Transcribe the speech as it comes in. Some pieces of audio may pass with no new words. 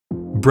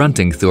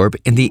Bruntingthorpe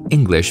in the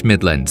English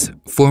Midlands,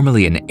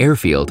 formerly an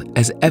airfield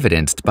as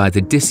evidenced by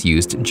the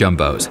disused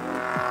jumbos.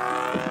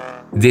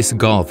 This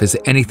Golf is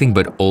anything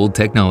but old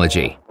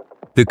technology.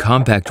 The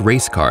compact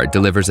race car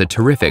delivers a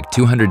terrific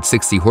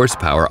 260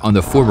 horsepower on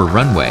the former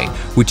runway,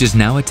 which is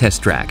now a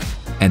test track.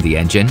 And the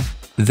engine?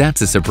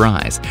 That's a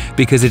surprise,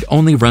 because it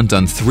only runs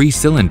on 3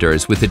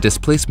 cylinders with a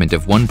displacement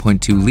of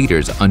 1.2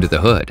 liters under the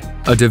hood,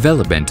 a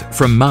development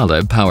from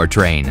MAHLE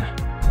Powertrain.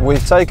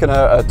 We've taken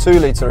a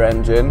 2-litre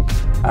engine,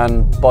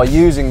 and by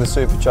using the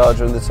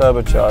supercharger and the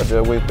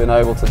turbocharger, we've been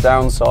able to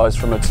downsize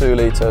from a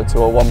 2-litre to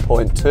a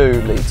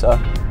 1.2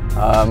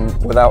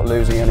 litre without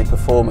losing any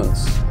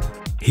performance.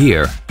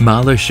 Here,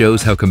 MAHLE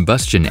shows how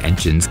combustion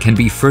engines can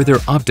be further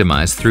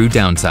optimized through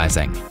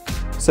downsizing.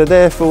 So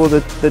therefore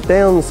the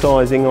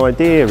downsizing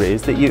idea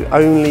is that you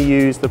only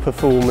use the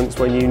performance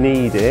when you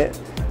need it,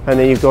 and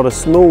then you've got a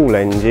small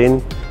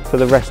engine for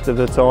the rest of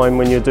the time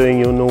when you're doing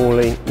your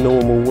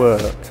normal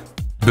work.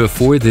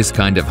 Before this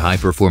kind of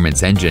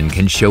high-performance engine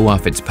can show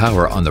off its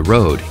power on the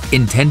road,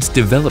 intense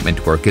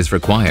development work is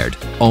required,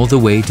 all the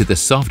way to the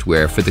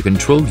software for the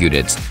control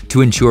units to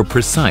ensure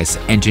precise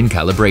engine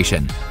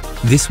calibration.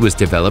 This was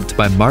developed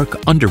by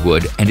Mark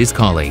Underwood and his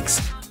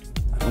colleagues.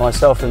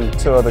 Myself and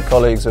 2 other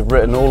colleagues have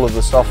written all of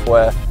the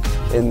software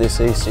in this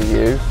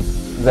ECU.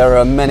 There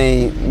are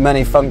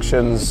many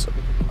functions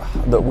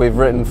that we've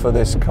written for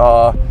this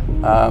car,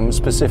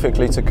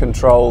 specifically to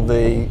control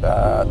the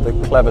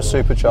clever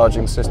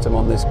supercharging system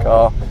on this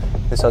car.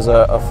 This has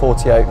a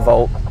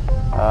 48-volt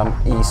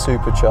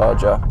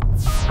e-supercharger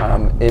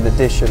in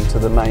addition to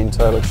the main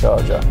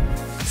turbocharger.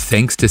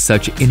 Thanks to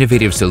such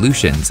innovative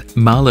solutions,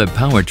 MAHLE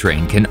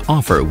Powertrain can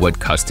offer what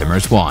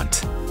customers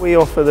want. We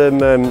offer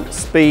them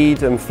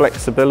speed and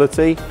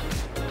flexibility,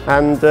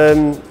 and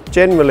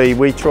generally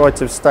we try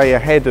to stay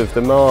ahead of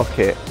the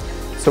market.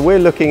 So we're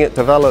looking at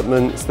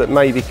developments that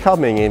may be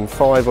coming in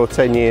 5 or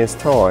 10 years'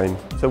 time.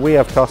 So we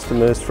have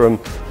customers from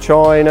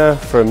China,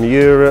 from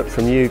Europe,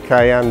 from UK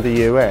and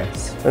the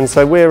US. And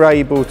so we're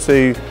able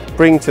to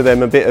bring to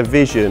them a bit of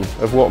vision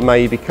of what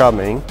may be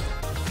coming.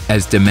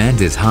 As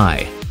demand is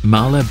high,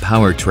 MAHLE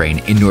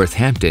Powertrain in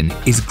Northampton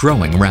is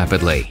growing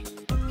rapidly.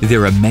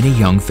 There are many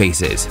young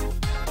faces.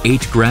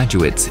 8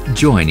 graduates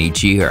join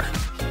each year.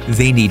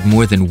 They need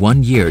more than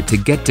 1 year to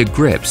get to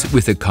grips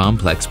with the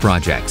complex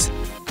projects.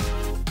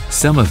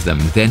 Some of them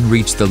then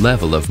reach the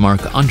level of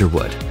Mark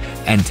Underwood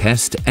and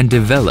test and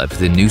develop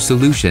the new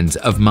solutions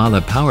of MAHLE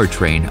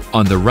Powertrain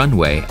on the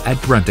runway at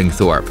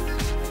Bruntingthorpe.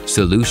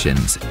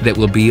 Solutions that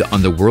will be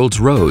on the world's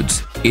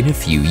roads in a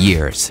few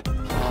years.